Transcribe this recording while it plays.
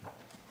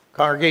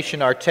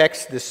Congregation, our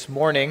text this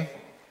morning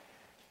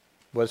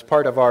was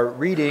part of our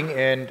reading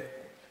in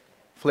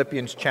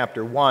Philippians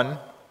chapter 1,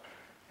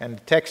 and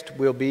the text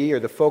will be,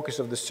 or the focus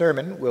of the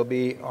sermon will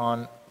be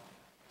on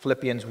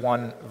Philippians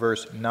 1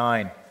 verse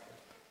 9,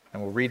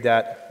 and we'll read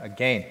that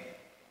again.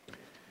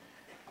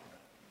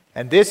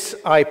 And this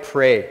I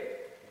pray,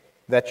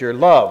 that your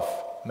love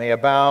may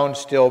abound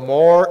still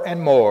more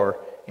and more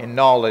in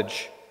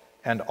knowledge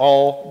and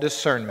all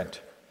discernment.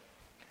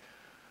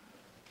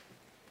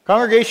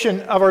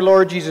 Congregation of our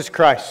Lord Jesus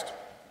Christ,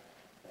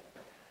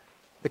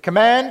 the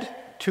command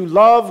to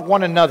love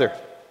one another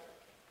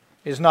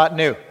is not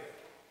new.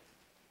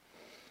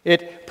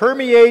 It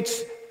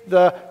permeates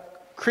the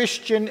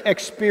Christian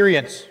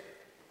experience.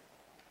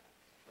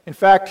 In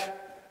fact,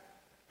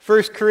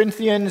 1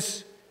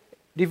 Corinthians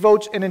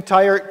devotes an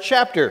entire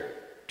chapter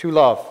to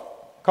love,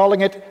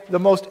 calling it the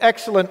most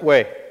excellent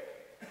way.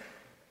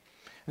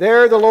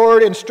 There, the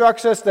Lord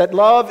instructs us that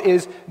love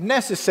is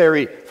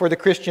necessary for the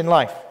Christian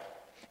life.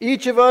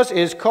 Each of us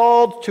is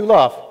called to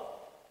love.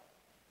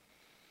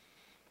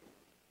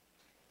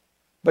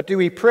 But do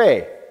we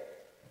pray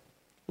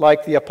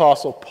like the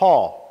Apostle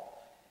Paul?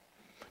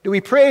 Do we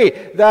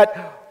pray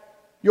that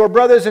your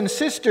brothers and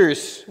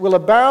sisters will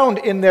abound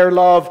in their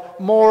love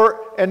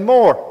more and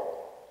more?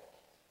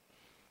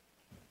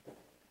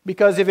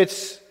 Because if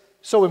it's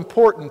so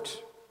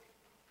important,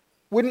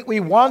 wouldn't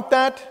we want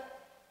that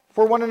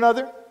for one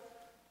another?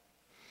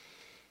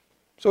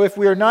 So if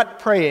we are not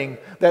praying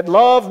that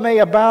love may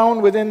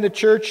abound within the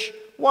church,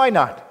 why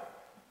not?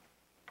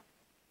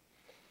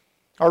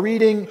 Our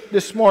reading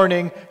this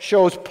morning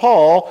shows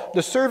Paul,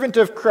 the servant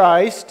of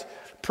Christ,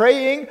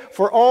 praying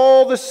for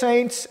all the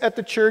saints at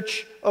the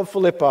church of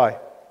Philippi,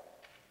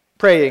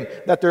 praying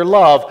that their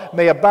love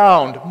may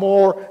abound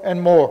more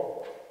and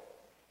more.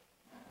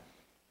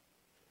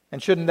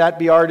 And shouldn't that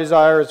be our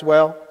desire as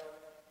well?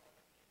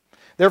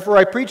 Therefore,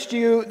 I preach to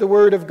you the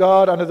word of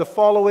God under the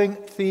following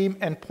theme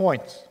and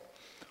points.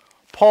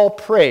 Paul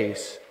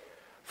prays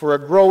for a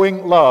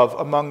growing love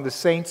among the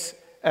saints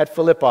at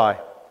Philippi.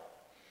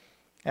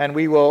 And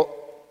we will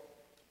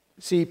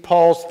see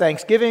Paul's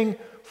thanksgiving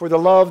for the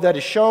love that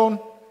is shown,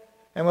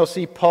 and we'll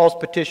see Paul's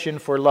petition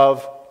for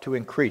love to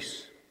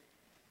increase.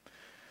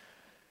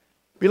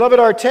 Beloved,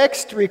 our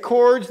text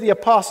records the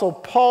Apostle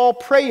Paul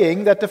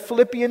praying that the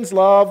Philippians'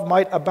 love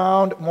might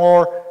abound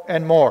more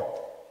and more.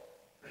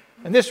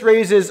 And this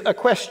raises a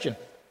question.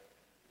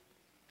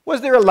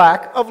 Was there a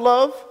lack of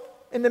love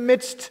in the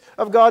midst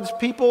of God's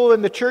people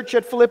in the church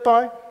at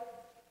Philippi?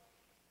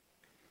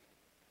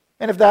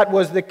 And if that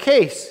was the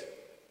case,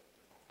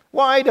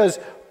 why does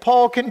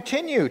Paul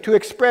continue to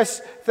express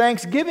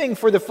thanksgiving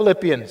for the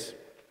Philippians?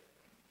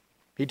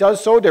 He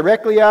does so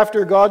directly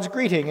after God's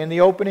greeting in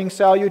the opening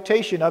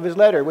salutation of his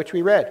letter, which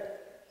we read.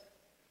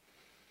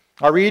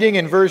 Our reading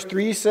in verse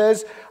 3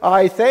 says,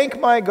 I thank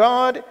my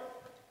God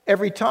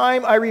every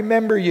time I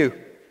remember you.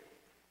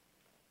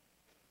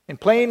 In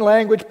plain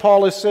language,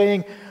 Paul is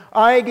saying,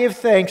 I give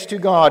thanks to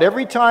God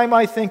every time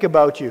I think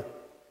about you.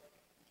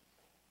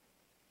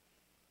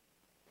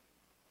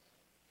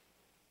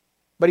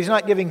 But he's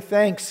not giving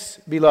thanks,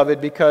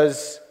 beloved,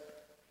 because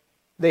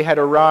they had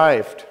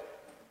arrived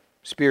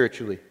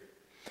spiritually.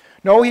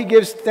 No, he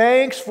gives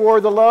thanks for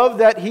the love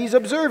that he's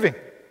observing.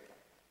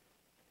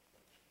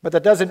 But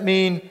that doesn't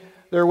mean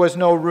there was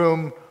no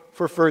room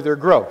for further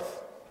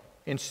growth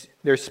in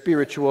their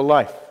spiritual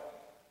life.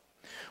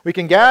 We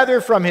can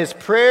gather from his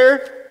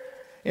prayer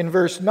in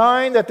verse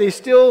 9 that they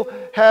still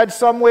had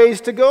some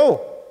ways to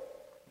go.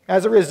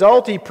 As a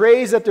result, he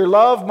prays that their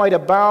love might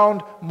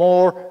abound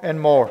more and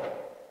more.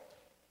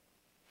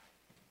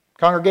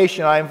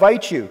 Congregation, I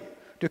invite you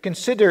to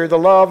consider the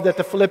love that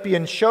the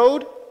Philippians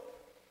showed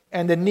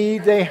and the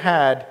need they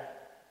had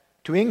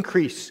to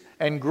increase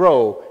and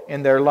grow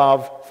in their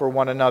love for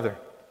one another.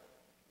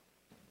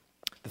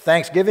 The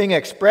thanksgiving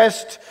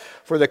expressed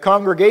for the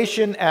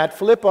congregation at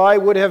Philippi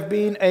would have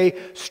been a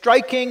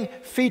striking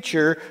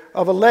feature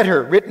of a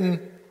letter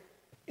written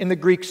in the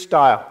Greek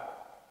style.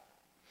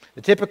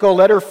 The typical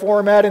letter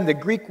format in the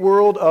Greek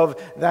world of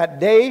that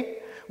day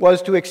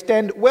was to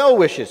extend well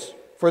wishes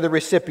for the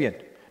recipient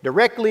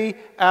directly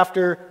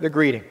after the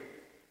greeting.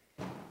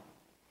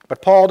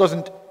 But Paul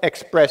doesn't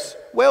express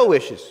well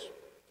wishes.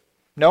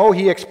 No,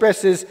 he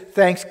expresses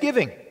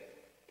thanksgiving.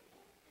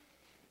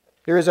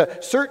 There is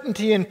a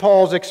certainty in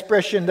Paul's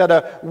expression that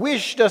a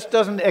wish just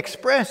doesn't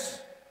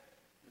express.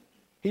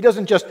 He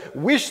doesn't just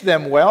wish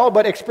them well,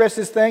 but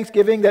expresses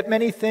thanksgiving that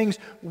many things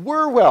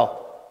were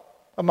well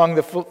among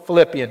the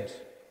Philippians.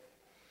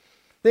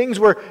 Things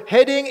were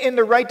heading in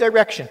the right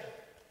direction.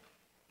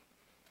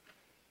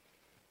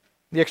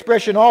 The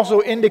expression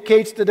also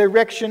indicates the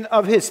direction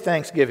of his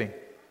thanksgiving.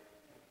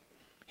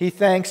 He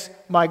thanks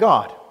my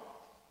God.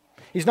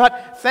 He's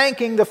not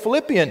thanking the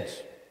Philippians.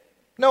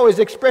 No, his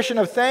expression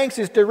of thanks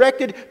is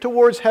directed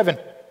towards heaven.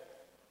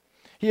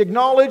 He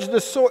acknowledges the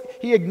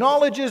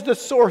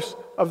source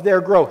of their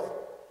growth.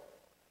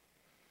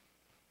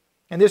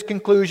 And this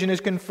conclusion is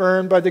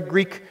confirmed by the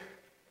Greek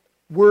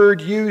word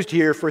used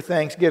here for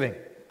thanksgiving.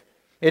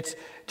 It's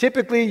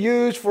typically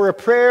used for a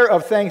prayer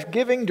of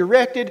thanksgiving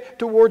directed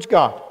towards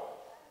God.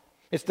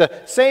 It's the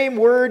same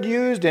word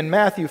used in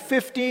Matthew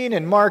 15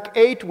 and Mark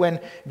 8 when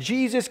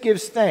Jesus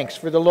gives thanks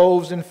for the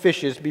loaves and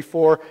fishes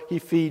before he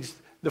feeds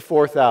the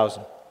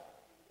 4,000.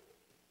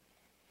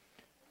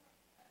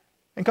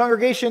 In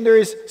congregation, there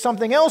is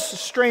something else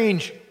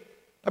strange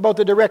about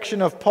the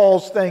direction of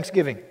Paul's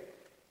thanksgiving.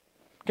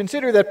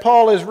 Consider that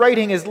Paul is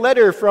writing his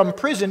letter from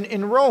prison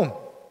in Rome.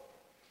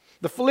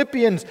 The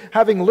Philippians,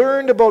 having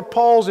learned about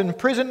Paul's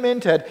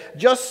imprisonment, had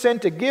just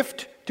sent a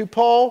gift to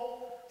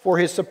Paul for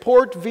his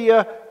support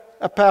via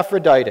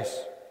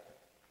Epaphroditus.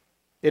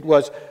 It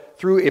was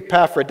through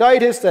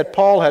Epaphroditus that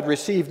Paul had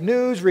received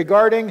news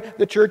regarding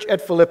the church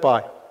at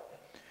Philippi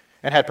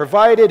and had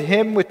provided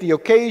him with the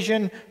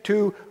occasion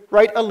to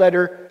write a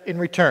letter in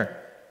return.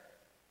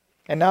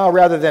 And now,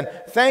 rather than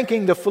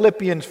thanking the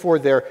Philippians for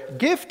their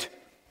gift,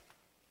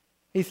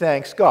 he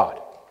thanks God.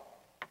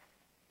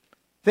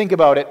 Think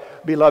about it,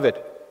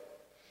 beloved.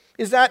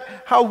 Is that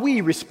how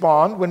we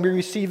respond when we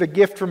receive a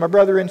gift from a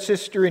brother and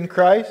sister in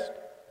Christ?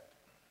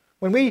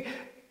 When we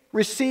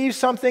receive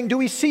something, do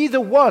we see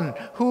the one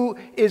who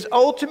is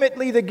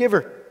ultimately the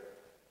giver?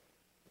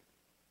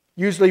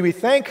 Usually we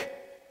thank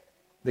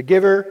the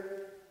giver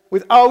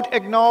without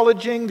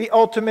acknowledging the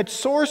ultimate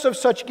source of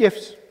such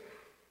gifts.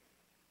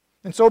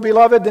 And so,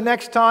 beloved, the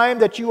next time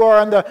that you are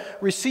on the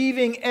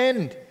receiving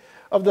end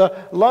of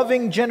the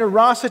loving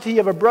generosity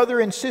of a brother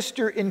and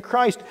sister in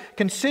Christ,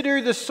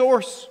 consider the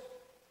source.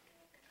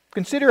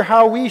 Consider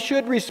how we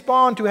should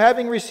respond to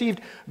having received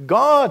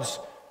God's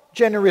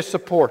generous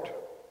support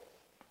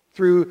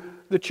through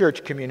the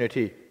church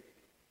community.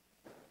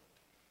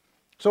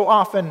 So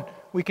often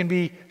we can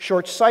be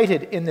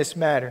short-sighted in this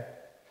matter.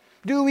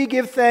 Do we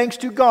give thanks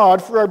to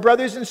God for our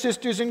brothers and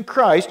sisters in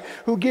Christ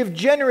who give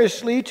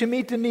generously to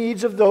meet the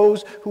needs of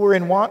those who are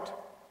in want?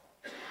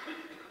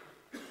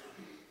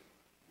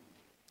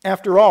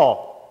 After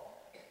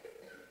all,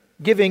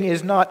 giving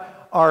is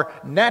not our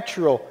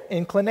natural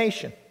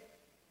inclination.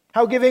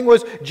 How giving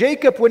was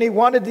Jacob when he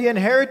wanted the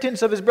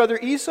inheritance of his brother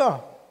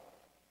Esau?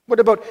 What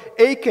about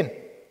Achan,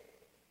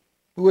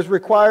 who was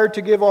required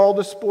to give all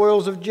the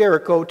spoils of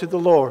Jericho to the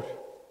Lord?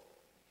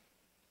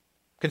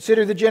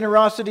 Consider the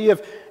generosity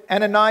of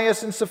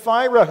Ananias and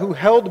Sapphira, who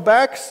held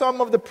back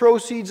some of the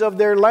proceeds of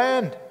their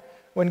land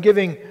when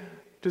giving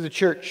to the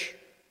church.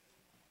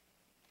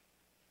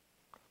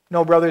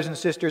 No, brothers and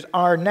sisters,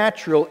 our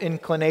natural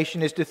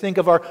inclination is to think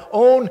of our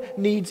own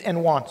needs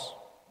and wants.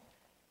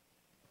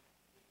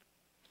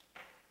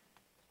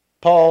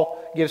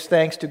 Paul gives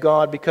thanks to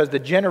God because the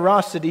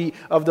generosity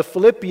of the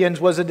Philippians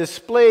was a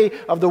display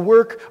of the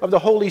work of the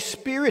Holy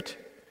Spirit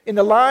in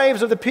the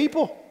lives of the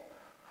people.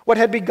 What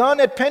had begun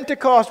at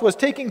Pentecost was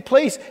taking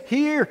place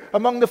here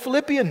among the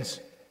Philippians.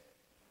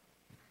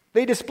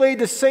 They displayed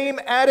the same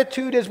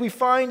attitude as we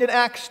find in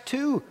Acts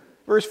 2,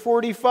 verse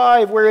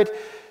 45, where it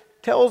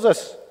tells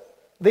us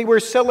they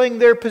were selling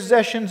their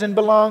possessions and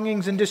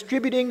belongings and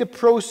distributing the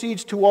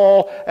proceeds to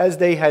all as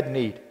they had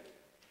need.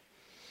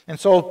 And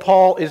so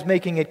Paul is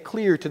making it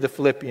clear to the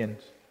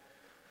Philippians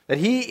that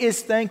he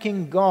is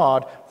thanking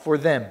God for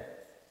them.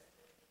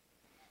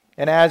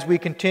 And as we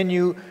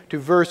continue to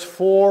verse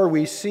 4,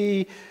 we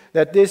see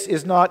that this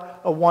is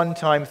not a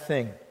one-time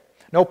thing.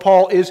 No,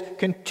 Paul is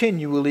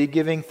continually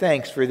giving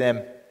thanks for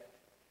them.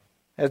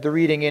 As the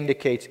reading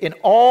indicates, in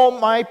all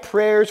my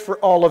prayers for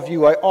all of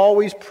you, I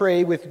always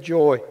pray with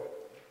joy.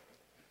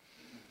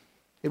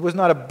 It was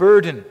not a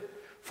burden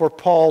for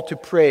Paul to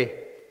pray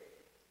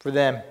for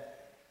them.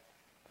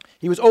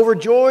 He was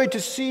overjoyed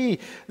to see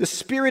the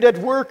Spirit at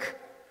work,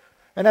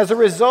 and as a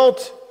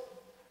result,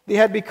 they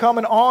had become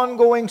an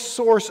ongoing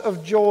source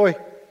of joy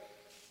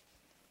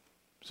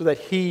so that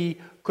he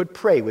could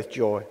pray with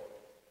joy.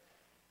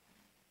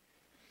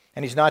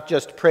 And he's not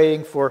just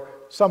praying for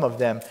some of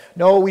them.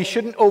 No, we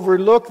shouldn't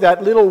overlook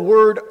that little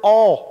word,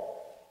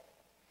 all.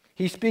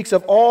 He speaks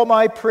of all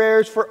my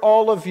prayers for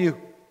all of you.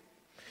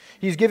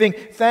 He's giving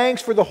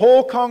thanks for the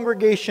whole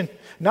congregation,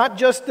 not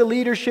just the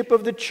leadership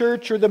of the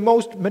church or the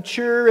most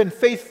mature and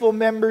faithful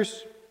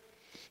members.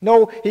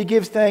 No, he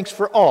gives thanks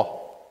for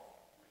all.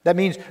 That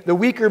means the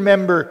weaker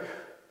members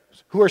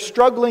who are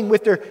struggling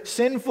with their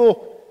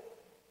sinful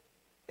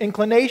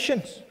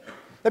inclinations.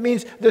 That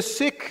means the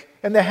sick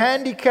and the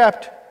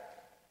handicapped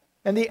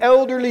and the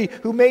elderly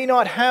who may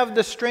not have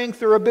the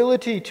strength or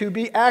ability to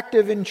be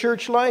active in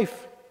church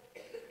life.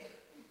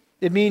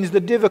 It means the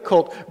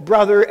difficult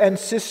brother and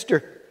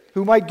sister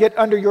who might get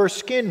under your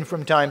skin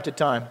from time to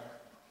time.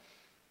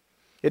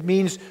 It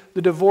means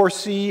the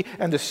divorcee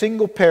and the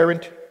single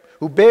parent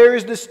who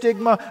bears the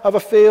stigma of a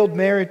failed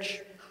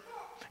marriage.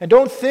 And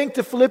don't think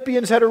the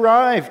Philippians had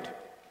arrived.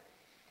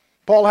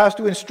 Paul has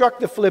to instruct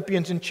the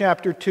Philippians in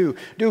chapter 2.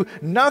 Do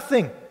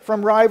nothing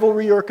from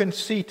rivalry or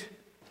conceit,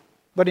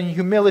 but in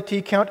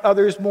humility count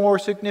others more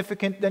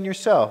significant than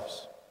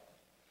yourselves.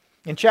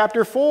 In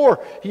chapter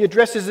 4, he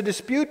addresses a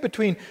dispute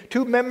between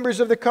two members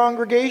of the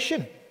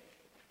congregation.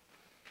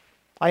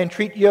 I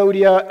entreat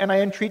Euodia and I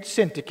entreat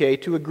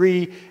Syntyche to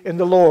agree in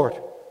the Lord.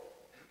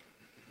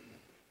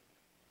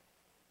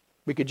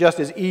 We could just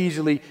as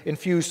easily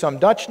infuse some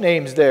Dutch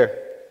names there.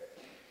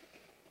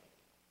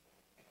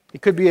 He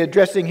could be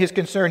addressing his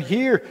concern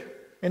here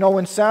in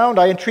Owen Sound.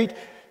 I entreat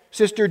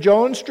Sister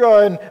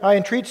Jonestra and I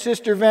entreat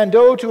Sister Van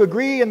Doe to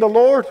agree in the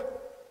Lord.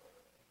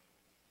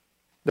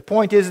 The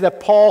point is that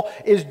Paul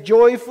is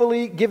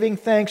joyfully giving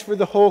thanks for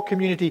the whole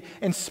community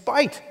in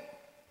spite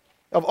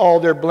of all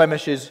their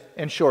blemishes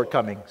and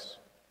shortcomings.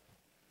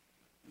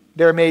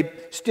 There may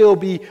still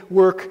be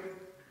work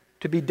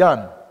to be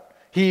done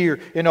here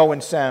in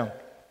Owen Sound.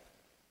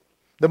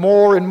 The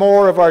more and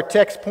more of our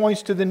text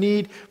points to the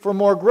need for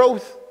more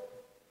growth.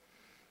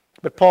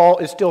 But Paul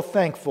is still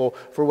thankful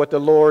for what the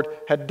Lord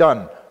had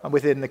done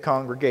within the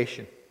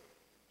congregation.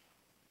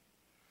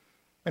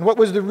 And what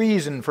was the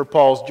reason for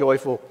Paul's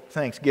joyful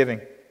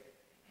thanksgiving?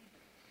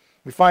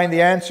 We find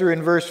the answer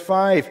in verse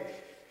 5.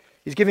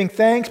 He's giving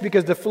thanks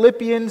because the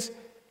Philippians'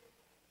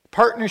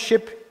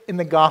 partnership in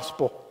the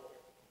gospel.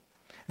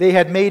 They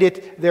had made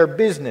it their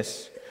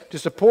business to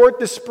support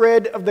the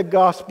spread of the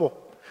gospel.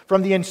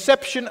 From the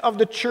inception of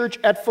the church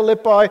at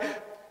Philippi,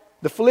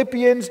 the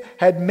Philippians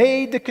had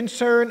made the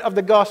concern of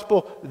the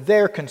gospel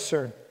their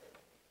concern.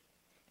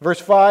 Verse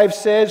 5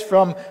 says,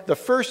 from the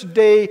first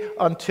day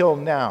until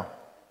now.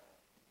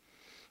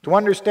 To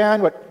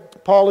understand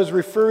what Paul is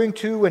referring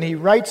to when he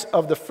writes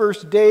of the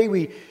first day,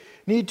 we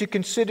need to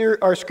consider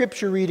our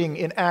scripture reading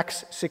in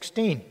Acts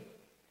 16.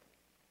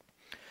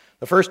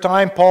 The first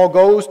time Paul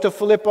goes to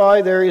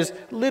Philippi, there is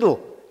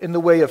little in the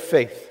way of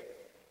faith.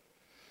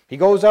 He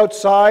goes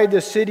outside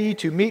the city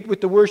to meet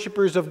with the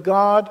worshipers of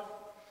God.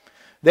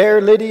 There,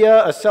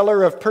 Lydia, a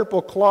seller of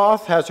purple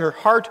cloth, has her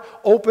heart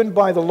opened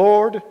by the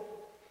Lord.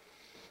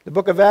 The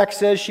book of Acts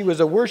says she was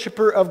a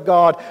worshiper of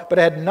God, but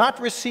had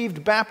not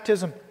received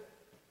baptism.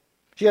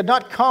 She had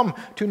not come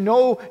to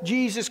know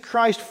Jesus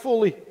Christ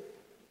fully.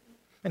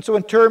 And so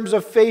in terms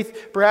of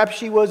faith, perhaps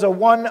she was a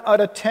 1 out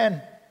of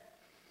 10.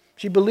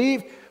 She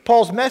believed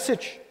Paul's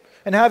message,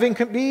 and having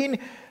been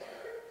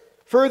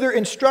further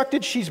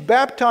instructed, she's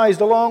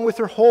baptized along with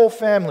her whole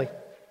family.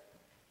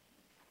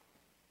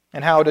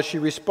 And how does she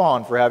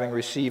respond for having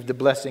received the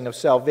blessing of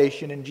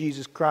salvation in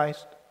Jesus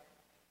Christ?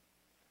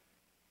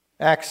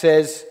 Acts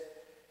says,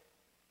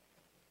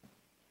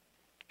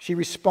 she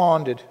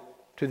responded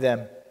to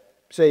them,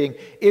 saying,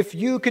 if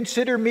you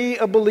consider me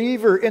a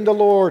believer in the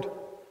Lord,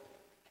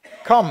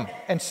 come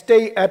and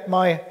stay at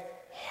my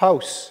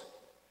house.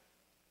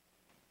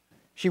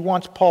 She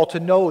wants Paul to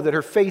know that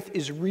her faith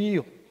is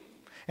real.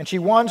 And she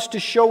wants to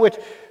show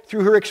it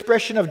through her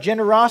expression of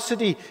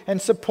generosity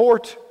and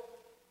support.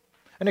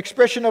 An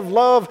expression of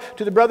love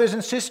to the brothers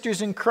and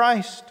sisters in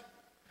Christ.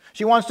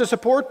 She wants to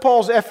support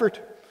Paul's effort.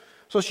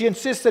 So she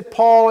insists that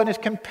Paul and his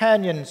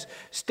companions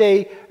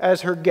stay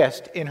as her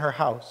guest in her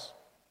house.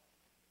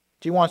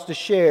 She wants to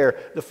share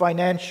the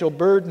financial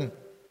burden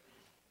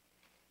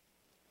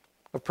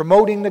of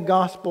promoting the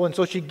gospel. And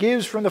so she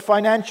gives from the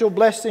financial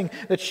blessing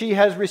that she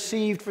has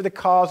received for the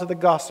cause of the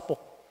gospel.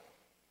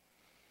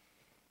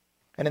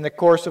 And in the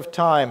course of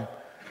time,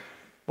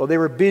 while they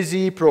were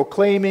busy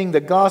proclaiming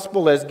the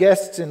gospel as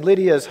guests in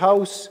Lydia's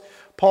house,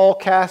 Paul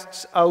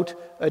casts out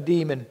a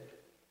demon.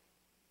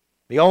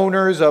 The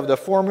owners of the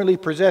formerly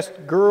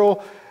possessed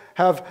girl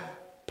have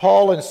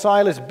Paul and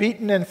Silas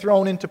beaten and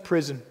thrown into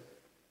prison.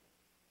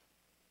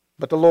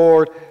 But the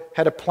Lord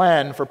had a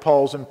plan for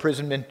Paul's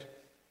imprisonment.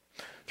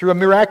 Through a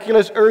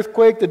miraculous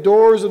earthquake, the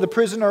doors of the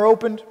prison are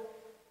opened.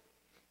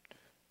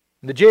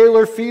 The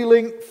jailer,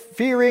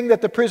 fearing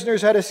that the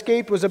prisoners had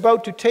escaped, was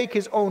about to take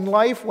his own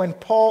life when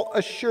Paul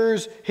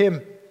assures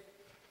him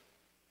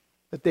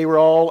that they were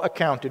all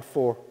accounted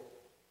for.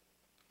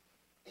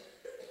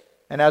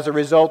 And as a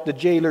result, the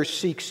jailer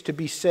seeks to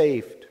be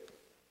saved.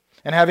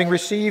 And having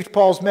received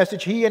Paul's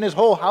message, he and his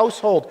whole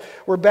household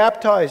were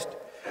baptized.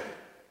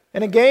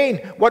 And again,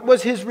 what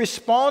was his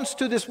response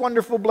to this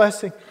wonderful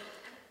blessing?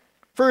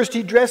 First,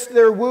 he dressed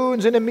their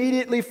wounds, and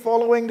immediately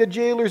following the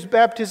jailer's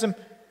baptism,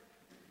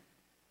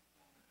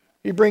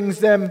 he brings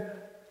them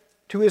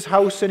to his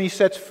house and he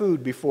sets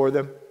food before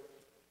them.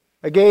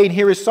 Again,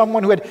 here is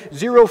someone who had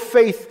zero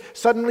faith,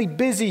 suddenly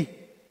busy,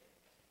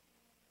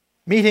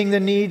 meeting the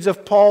needs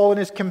of Paul and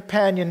his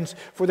companions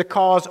for the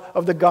cause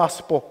of the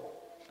gospel.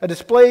 A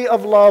display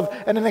of love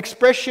and an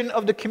expression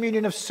of the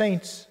communion of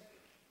saints.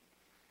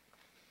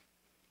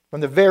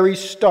 From the very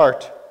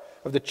start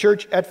of the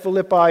church at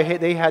Philippi,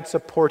 they had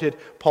supported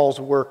Paul's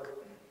work.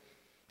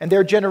 And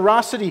their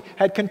generosity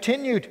had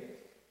continued.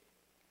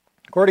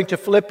 According to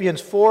Philippians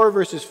 4,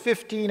 verses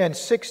 15 and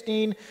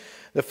 16,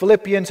 the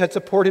Philippians had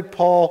supported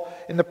Paul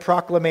in the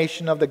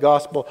proclamation of the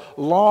gospel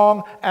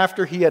long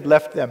after he had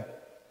left them.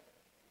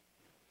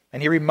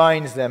 And he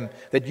reminds them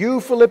that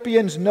you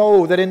Philippians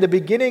know that in the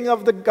beginning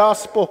of the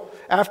gospel,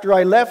 after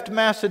I left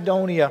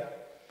Macedonia,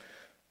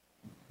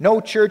 no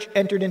church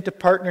entered into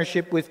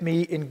partnership with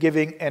me in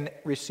giving and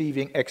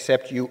receiving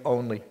except you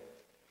only.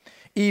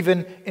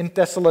 Even in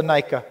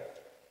Thessalonica,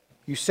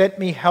 you sent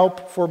me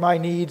help for my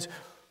needs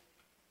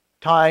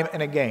time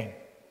and again.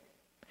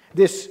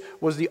 This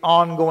was the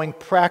ongoing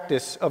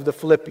practice of the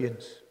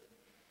Philippians.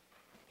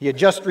 He had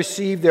just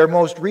received their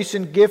most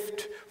recent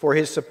gift for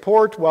his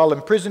support while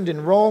imprisoned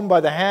in Rome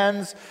by the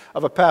hands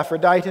of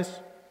Epaphroditus.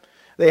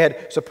 They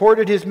had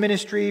supported his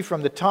ministry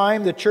from the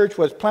time the church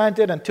was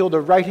planted until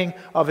the writing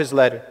of his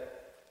letter.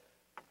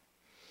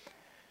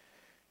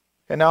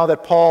 And now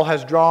that Paul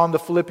has drawn the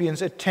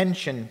Philippians'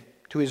 attention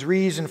to his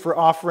reason for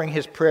offering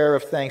his prayer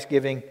of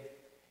thanksgiving,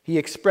 he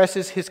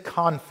expresses his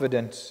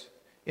confidence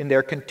in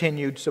their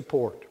continued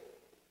support.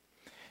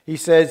 He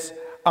says,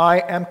 "I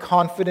am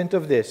confident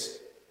of this,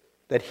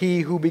 that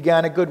he who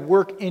began a good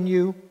work in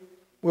you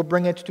will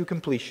bring it to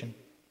completion."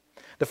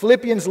 The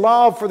Philippians'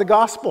 love for the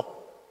gospel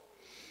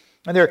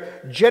and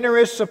their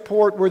generous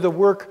support were the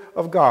work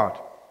of God.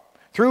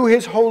 Through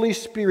his Holy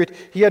Spirit,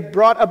 he had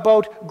brought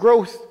about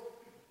growth.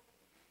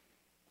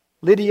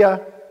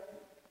 Lydia,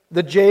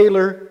 the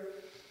jailer,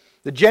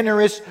 the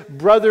generous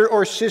brother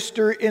or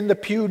sister in the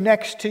pew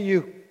next to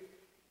you,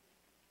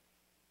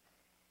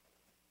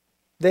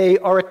 they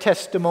are a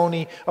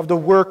testimony of the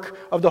work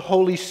of the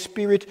Holy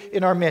Spirit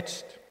in our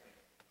midst.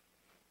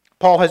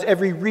 Paul has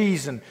every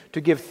reason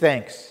to give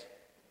thanks,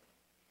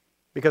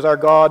 because our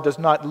God does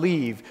not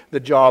leave the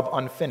job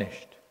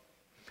unfinished.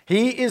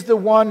 He is the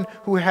one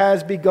who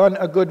has begun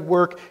a good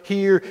work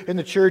here in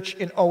the church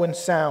in Owen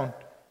Sound.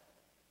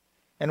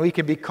 And we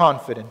can be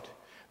confident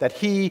that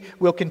he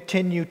will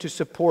continue to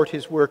support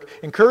his work,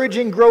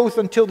 encouraging growth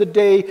until the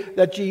day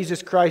that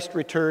Jesus Christ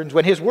returns,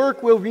 when his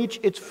work will reach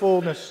its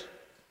fullness.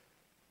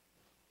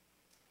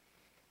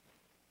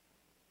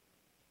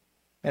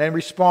 And in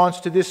response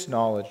to this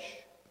knowledge,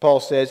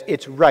 Paul says,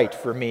 "It's right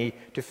for me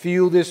to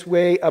feel this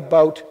way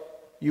about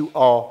you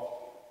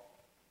all."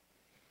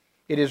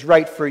 It is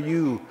right for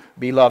you,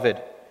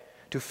 beloved,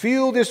 to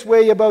feel this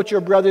way about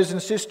your brothers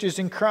and sisters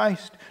in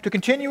Christ, to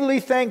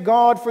continually thank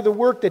God for the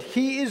work that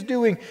he is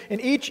doing in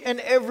each and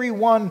every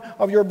one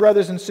of your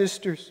brothers and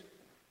sisters.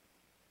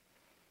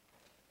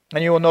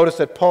 And you will notice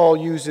that Paul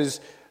uses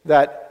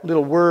that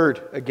little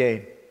word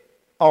again,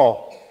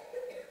 all.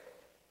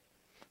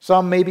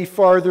 Some may be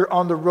farther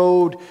on the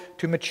road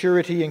to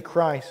maturity in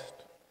Christ,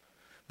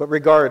 but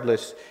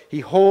regardless,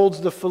 he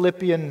holds the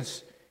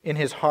Philippians in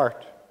his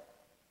heart.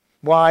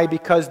 Why?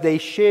 Because they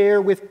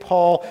share with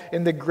Paul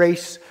in the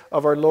grace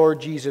of our Lord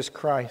Jesus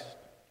Christ.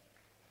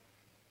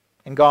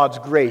 And God's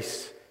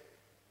grace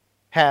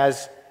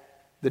has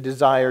the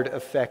desired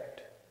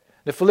effect.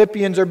 The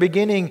Philippians are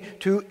beginning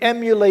to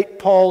emulate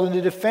Paul in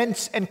the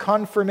defense and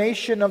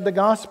confirmation of the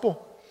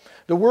gospel.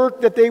 The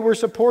work that they were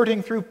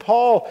supporting through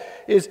Paul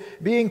is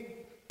being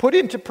put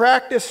into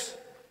practice.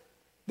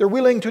 They're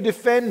willing to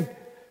defend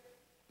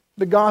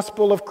the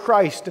gospel of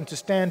Christ and to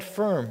stand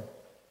firm.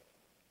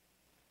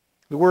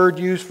 The word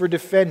used for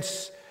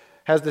defense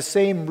has the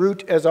same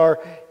root as our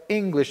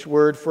English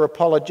word for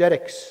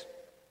apologetics.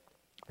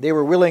 They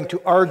were willing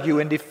to argue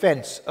in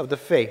defense of the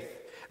faith,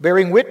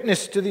 bearing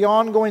witness to the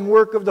ongoing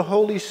work of the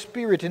Holy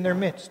Spirit in their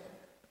midst.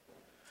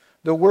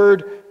 The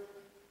word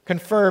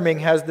confirming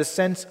has the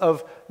sense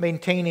of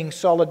maintaining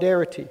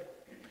solidarity.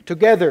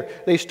 Together,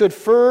 they stood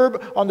firm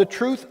on the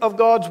truth of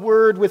God's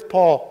word with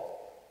Paul.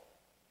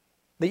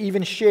 They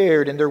even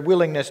shared in their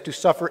willingness to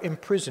suffer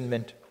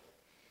imprisonment.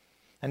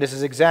 And this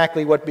is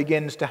exactly what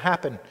begins to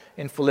happen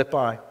in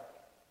Philippi.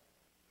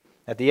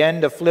 At the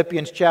end of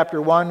Philippians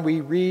chapter 1,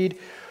 we read,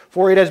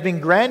 "For it has been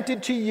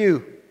granted to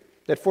you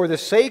that for the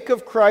sake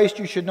of Christ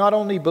you should not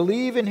only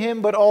believe in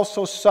him, but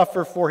also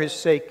suffer for his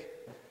sake,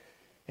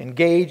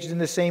 engaged in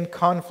the same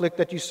conflict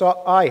that you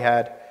saw I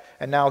had,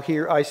 and now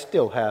here I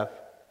still have."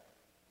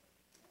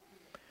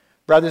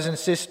 Brothers and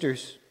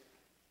sisters,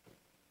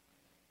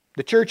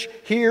 the church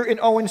here in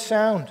Owen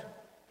Sound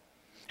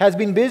has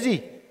been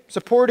busy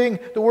supporting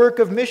the work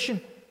of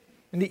mission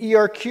in the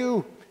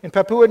ERQ in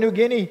Papua New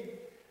Guinea.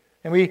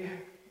 And we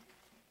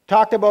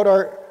talked about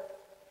our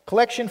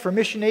collection for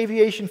Mission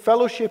Aviation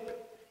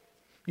Fellowship.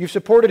 You've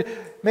supported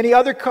many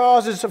other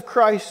causes of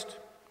Christ: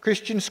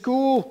 Christian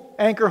School,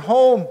 Anchor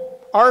Home,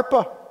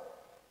 ARPA,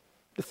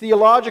 the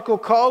Theological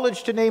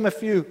College, to name a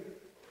few.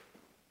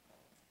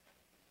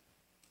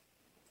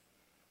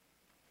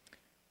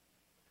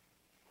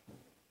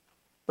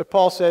 But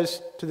Paul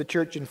says to the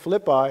church in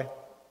Philippi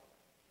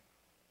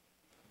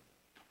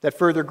that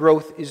further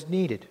growth is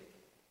needed.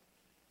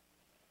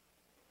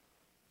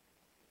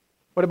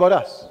 What about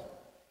us?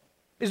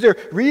 Is there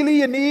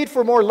really a need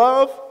for more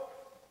love?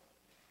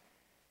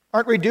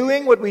 Aren't we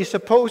doing what we're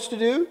supposed to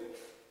do?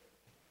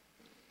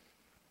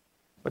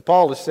 But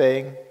Paul is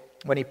saying,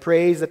 when he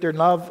prays, that their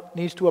love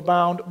needs to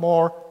abound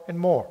more and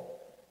more.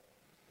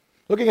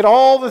 Looking at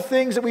all the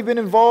things that we've been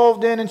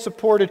involved in and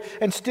supported,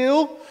 and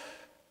still,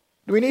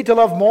 do we need to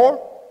love more?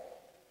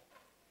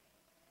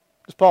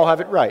 Does Paul have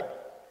it right?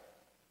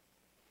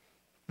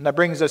 And that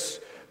brings us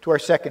to our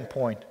second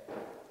point: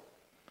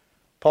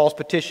 Paul's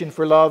petition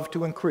for love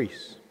to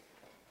increase.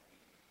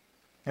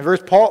 In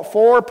verse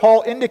 4,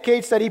 Paul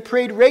indicates that he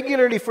prayed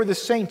regularly for the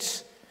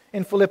saints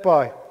in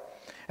Philippi.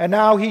 And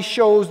now he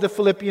shows the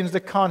Philippians the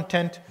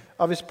content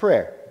of his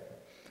prayer.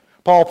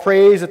 Paul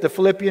prays that the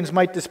Philippians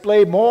might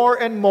display more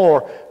and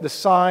more the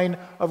sign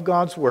of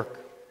God's work.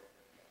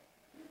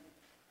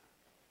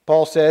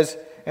 Paul says,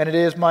 "And it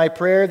is my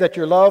prayer that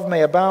your love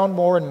may abound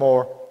more and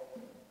more."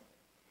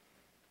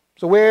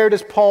 So where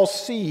does Paul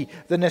see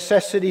the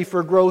necessity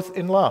for growth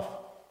in love?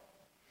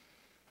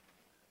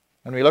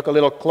 When we look a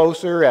little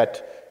closer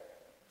at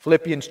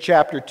Philippians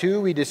chapter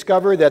 2, we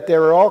discover that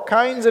there are all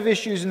kinds of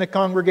issues in the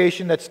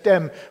congregation that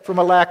stem from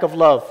a lack of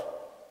love.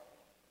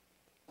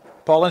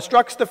 Paul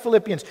instructs the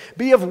Philippians,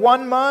 "Be of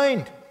one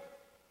mind,"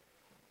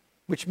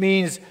 which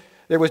means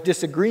there was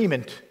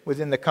disagreement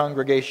within the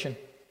congregation.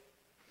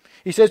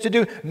 He says to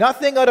do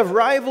nothing out of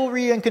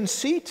rivalry and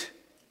conceit,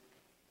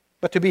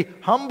 but to be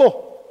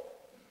humble.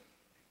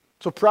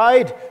 So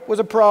pride was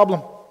a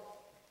problem.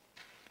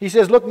 He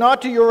says, "Look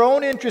not to your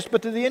own interests,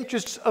 but to the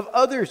interests of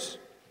others."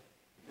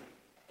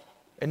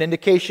 An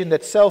indication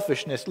that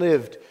selfishness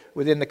lived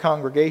within the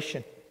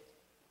congregation.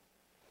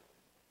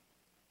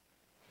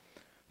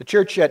 The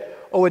church at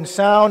Owen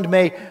Sound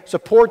may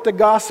support the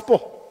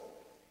gospel,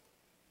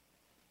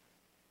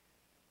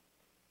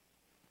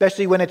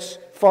 especially when it's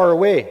far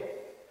away.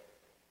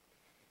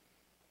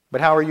 But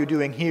how are you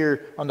doing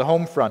here on the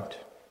home front?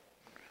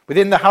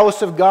 Within the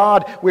house of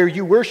God, where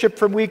you worship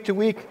from week to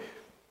week,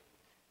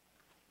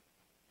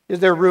 is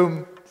there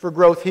room for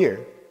growth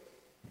here?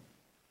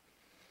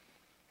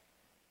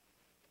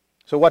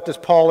 So what does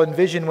Paul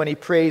envision when he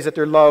prays that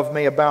their love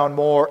may abound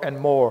more and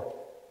more?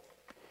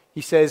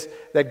 He says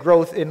that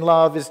growth in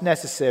love is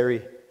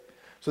necessary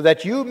so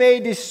that you may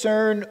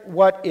discern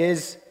what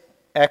is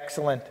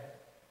excellent,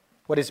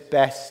 what is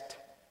best.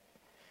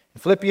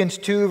 In Philippians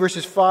 2,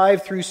 verses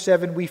 5 through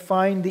 7, we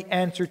find the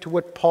answer to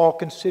what Paul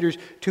considers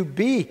to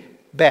be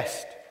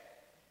best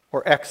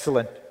or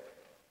excellent.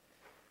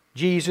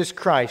 Jesus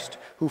Christ,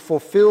 who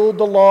fulfilled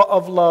the law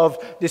of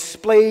love,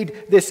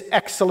 displayed this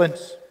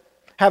excellence.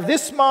 "Have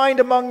this mind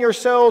among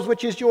yourselves,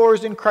 which is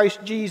yours in Christ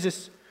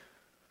Jesus,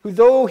 who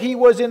though he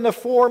was in the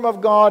form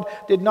of God,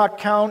 did not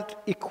count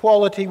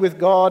equality with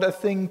God a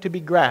thing to be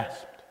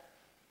grasped,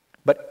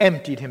 but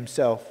emptied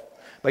himself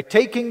by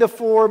taking the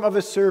form of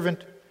a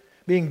servant,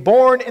 being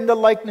born in the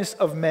likeness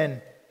of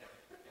men."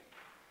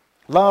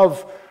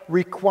 Love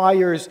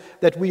requires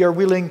that we are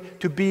willing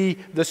to be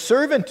the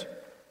servant.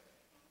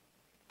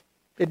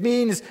 It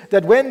means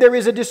that when there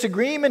is a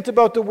disagreement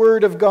about the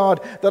Word of God,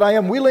 that I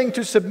am willing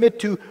to submit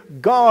to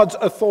God's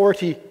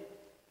authority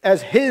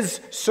as His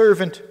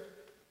servant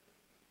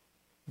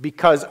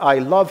because I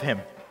love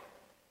Him.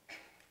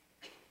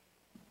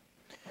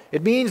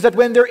 It means that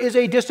when there is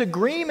a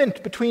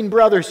disagreement between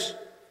brothers,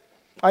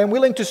 I am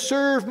willing to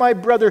serve my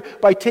brother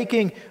by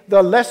taking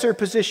the lesser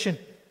position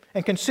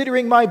and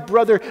considering my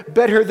brother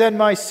better than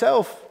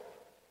myself.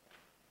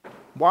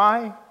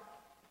 Why?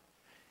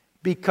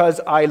 Because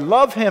I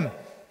love him.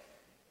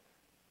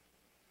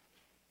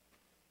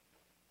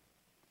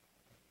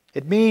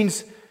 It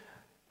means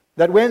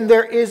that when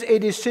there is a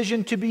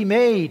decision to be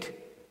made,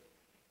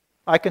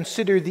 I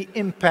consider the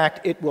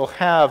impact it will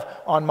have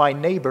on my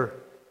neighbor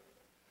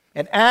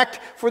and act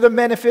for the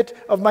benefit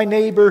of my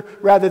neighbor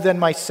rather than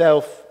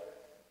myself.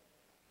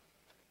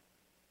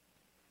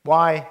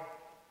 Why?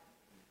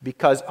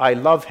 Because I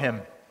love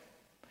him.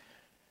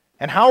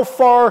 And how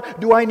far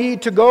do I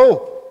need to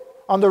go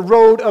on the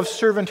road of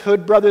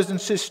servanthood, brothers and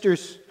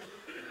sisters?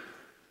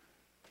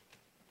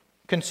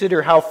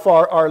 Consider how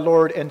far our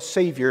Lord and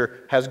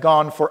Savior has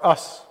gone for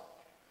us.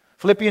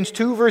 Philippians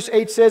 2 verse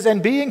 8 says,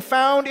 "And being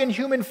found in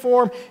human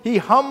form, he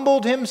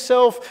humbled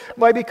himself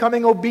by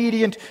becoming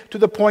obedient to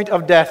the point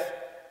of death,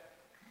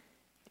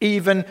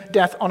 even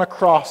death on a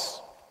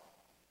cross."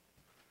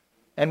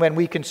 And when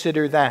we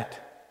consider that,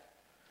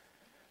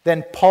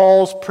 then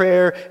Paul's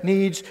prayer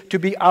needs to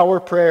be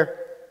our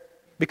prayer,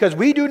 because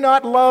we do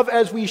not love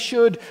as we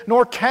should,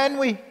 nor can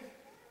we.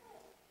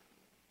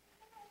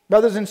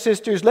 Brothers and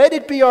sisters, let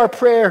it be our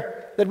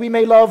prayer that we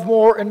may love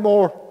more and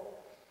more,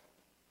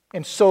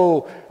 and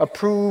so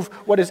approve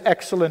what is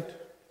excellent,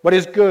 what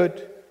is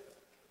good.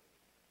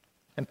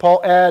 And Paul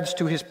adds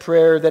to his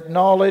prayer that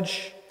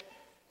knowledge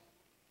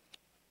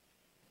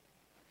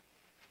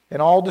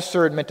and all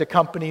discernment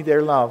accompany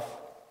their love.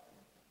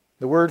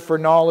 The word for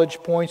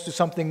knowledge points to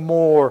something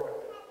more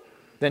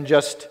than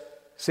just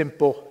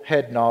simple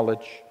head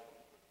knowledge.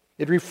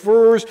 It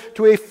refers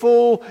to a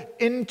full,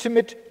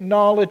 intimate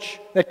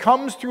knowledge that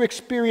comes through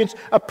experience,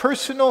 a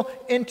personal,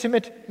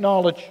 intimate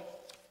knowledge.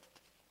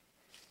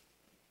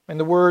 And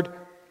the word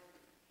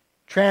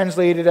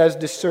translated as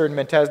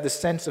discernment has the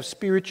sense of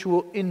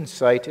spiritual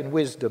insight and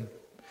wisdom.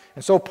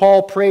 And so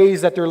Paul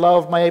prays that their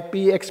love might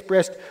be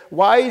expressed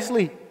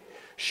wisely,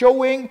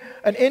 showing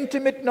an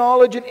intimate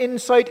knowledge and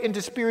insight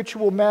into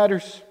spiritual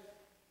matters.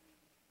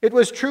 It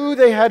was true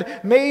they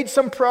had made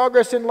some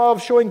progress in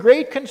love, showing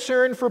great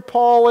concern for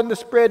Paul and the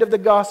spread of the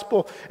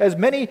gospel, as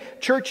many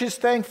churches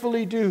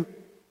thankfully do.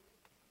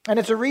 And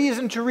it's a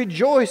reason to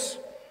rejoice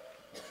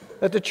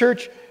that the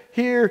church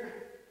here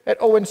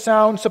at Owen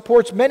Sound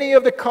supports many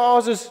of the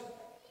causes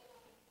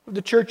of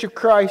the Church of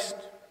Christ.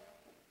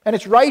 And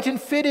it's right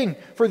and fitting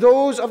for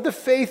those of the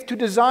faith to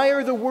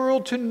desire the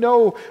world to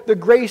know the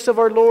grace of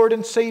our Lord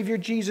and Savior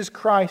Jesus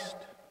Christ.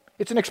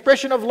 It's an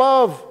expression of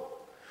love.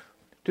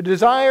 to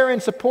desire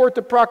and support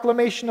the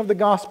proclamation of the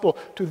gospel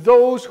to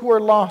those who are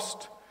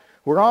lost,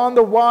 who are on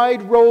the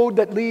wide road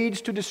that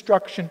leads to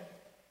destruction.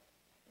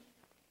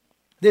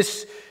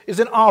 This is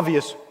an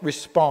obvious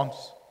response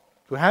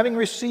to having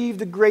received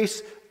the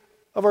grace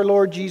of our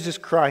Lord Jesus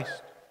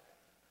Christ.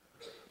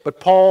 But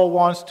Paul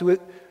wants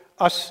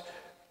us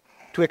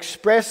to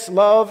express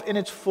love in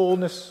its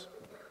fullness.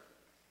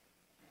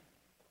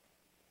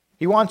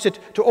 He wants it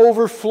to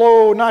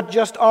overflow not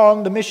just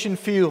on the mission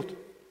field,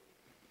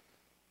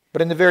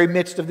 but in the very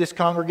midst of this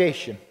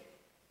congregation.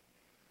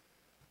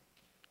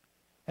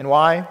 And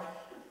why?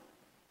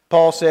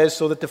 Paul says,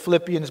 so that the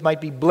Philippians might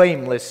be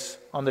blameless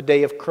on the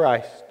day of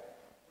Christ.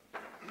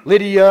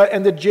 Lydia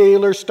and the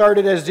jailer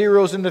started as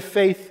zeros in the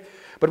faith,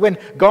 but when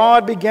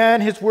God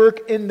began His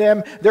work in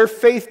them, their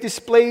faith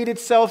displayed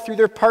itself through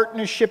their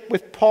partnership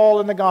with Paul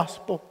in the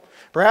gospel.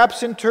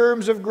 Perhaps in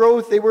terms of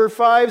growth, they were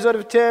 5s out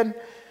of 10,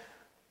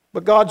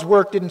 but God's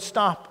work didn't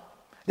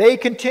stop. They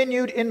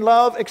continued in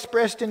love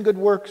expressed in good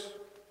works,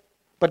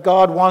 but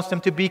God wants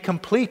them to be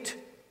complete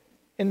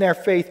in their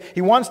faith.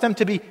 He wants them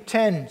to be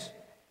 10s.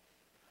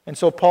 And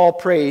so Paul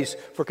prays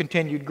for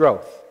continued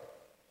growth.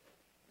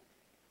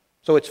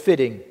 So it's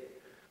fitting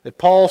that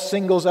Paul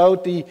singles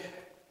out the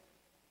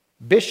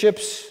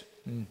bishops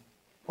and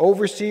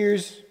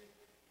overseers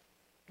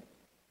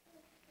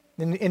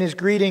in his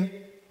greeting.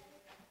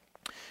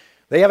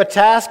 They have a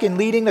task in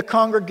leading the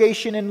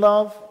congregation in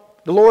love.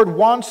 The Lord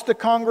wants the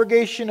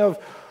congregation of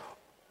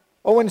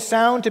Owen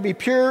Sound to be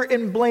pure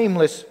and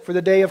blameless for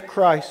the day of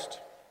Christ,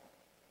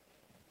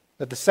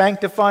 that the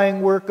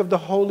sanctifying work of the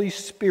Holy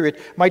Spirit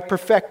might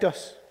perfect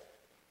us.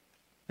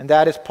 And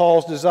that is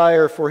Paul's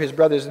desire for his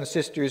brothers and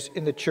sisters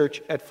in the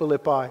church at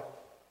Philippi,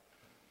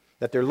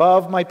 that their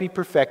love might be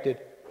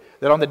perfected,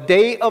 that on the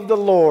day of the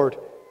Lord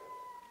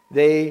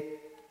they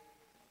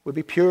would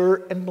be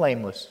pure and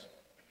blameless.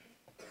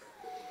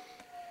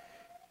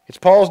 It's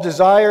Paul's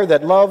desire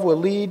that love will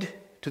lead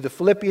to the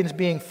Philippians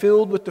being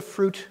filled with the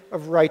fruit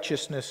of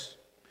righteousness.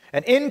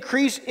 An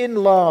increase in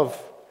love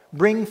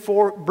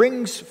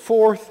brings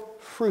forth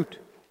fruit.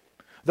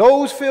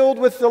 Those filled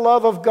with the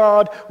love of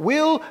God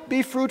will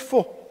be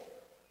fruitful.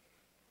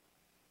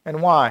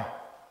 And why?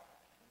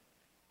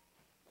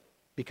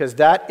 Because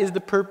that is the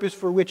purpose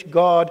for which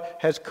God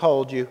has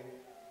called you.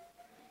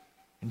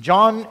 In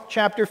John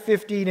chapter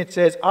 15 it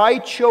says, I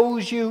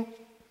chose you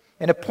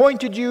and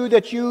appointed you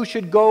that you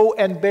should go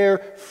and bear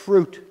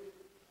fruit.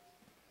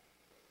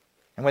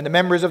 And when the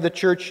members of the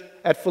church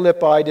at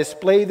Philippi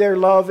display their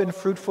love in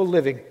fruitful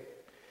living,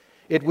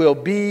 it will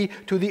be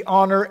to the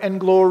honor and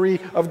glory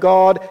of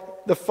God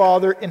the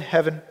Father in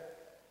heaven.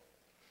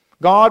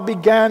 God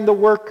began the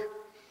work,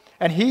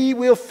 and He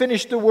will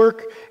finish the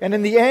work, and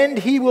in the end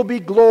He will be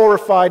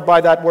glorified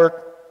by that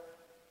work.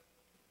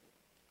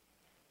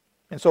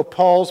 And so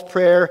Paul's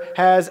prayer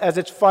has as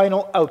its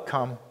final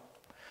outcome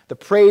the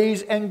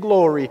praise and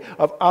glory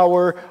of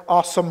our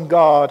awesome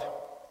God.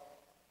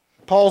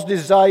 Paul's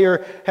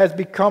desire has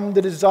become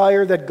the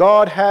desire that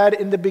God had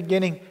in the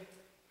beginning.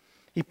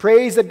 He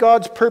prays that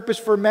God's purpose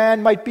for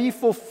man might be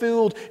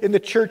fulfilled in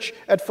the church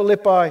at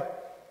Philippi.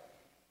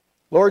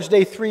 Lord's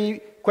Day 3,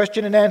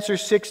 question and answer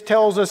 6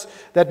 tells us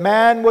that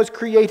man was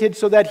created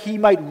so that he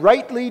might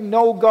rightly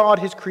know God,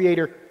 his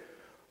Creator,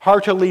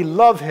 heartily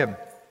love Him,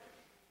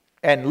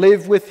 and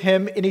live with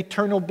Him in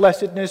eternal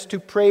blessedness to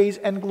praise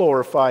and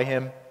glorify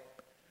Him.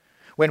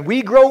 When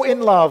we grow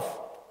in love,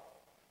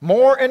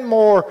 more and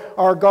more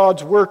our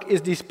God's work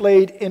is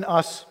displayed in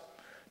us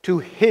to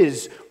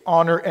His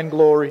honor and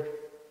glory.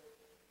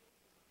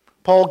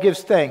 Paul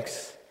gives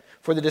thanks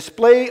for the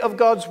display of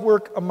God's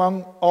work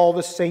among all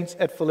the saints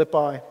at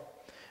Philippi.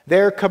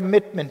 Their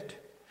commitment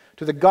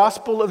to the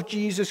gospel of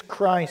Jesus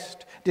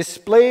Christ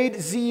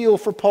displayed zeal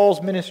for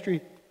Paul's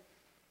ministry.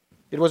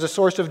 It was a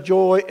source of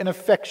joy and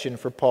affection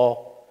for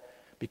Paul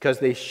because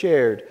they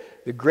shared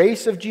the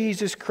grace of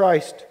Jesus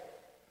Christ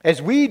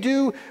as we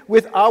do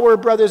with our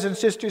brothers and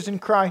sisters in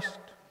Christ.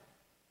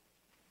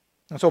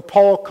 And so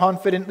Paul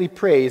confidently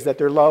prays that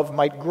their love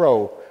might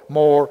grow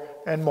more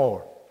and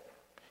more.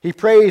 He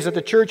prays that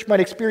the church might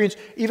experience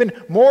even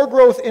more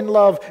growth in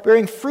love,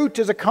 bearing fruit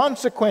as a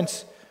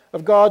consequence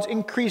of God's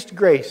increased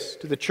grace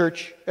to the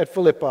church at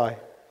Philippi.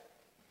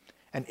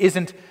 And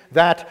isn't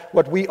that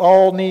what we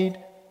all need?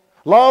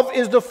 Love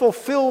is the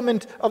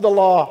fulfillment of the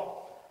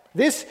law.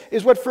 This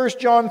is what 1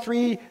 John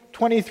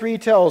 3:23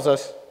 tells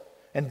us.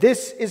 And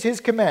this is His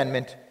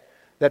commandment,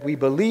 that we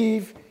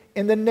believe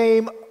in the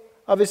name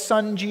of His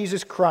Son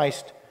Jesus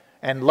Christ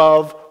and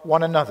love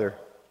one another,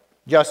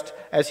 just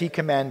as He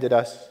commanded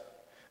us.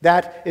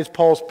 That is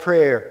Paul's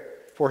prayer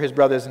for his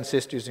brothers and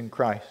sisters in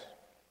Christ.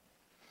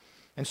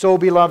 And so,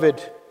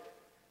 beloved,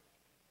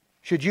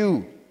 should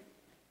you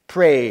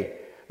pray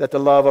that the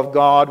love of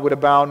God would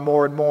abound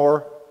more and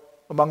more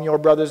among your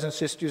brothers and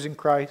sisters in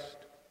Christ?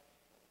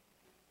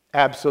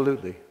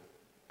 Absolutely.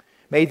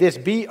 May this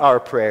be our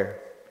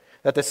prayer,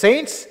 that the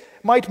saints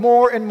might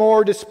more and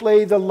more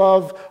display the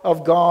love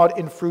of God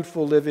in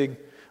fruitful living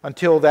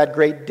until that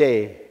great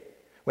day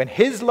when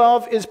His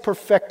love is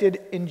perfected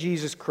in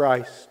Jesus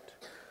Christ.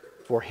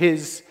 for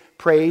His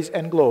praise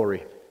and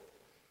glory.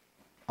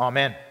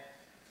 Amen.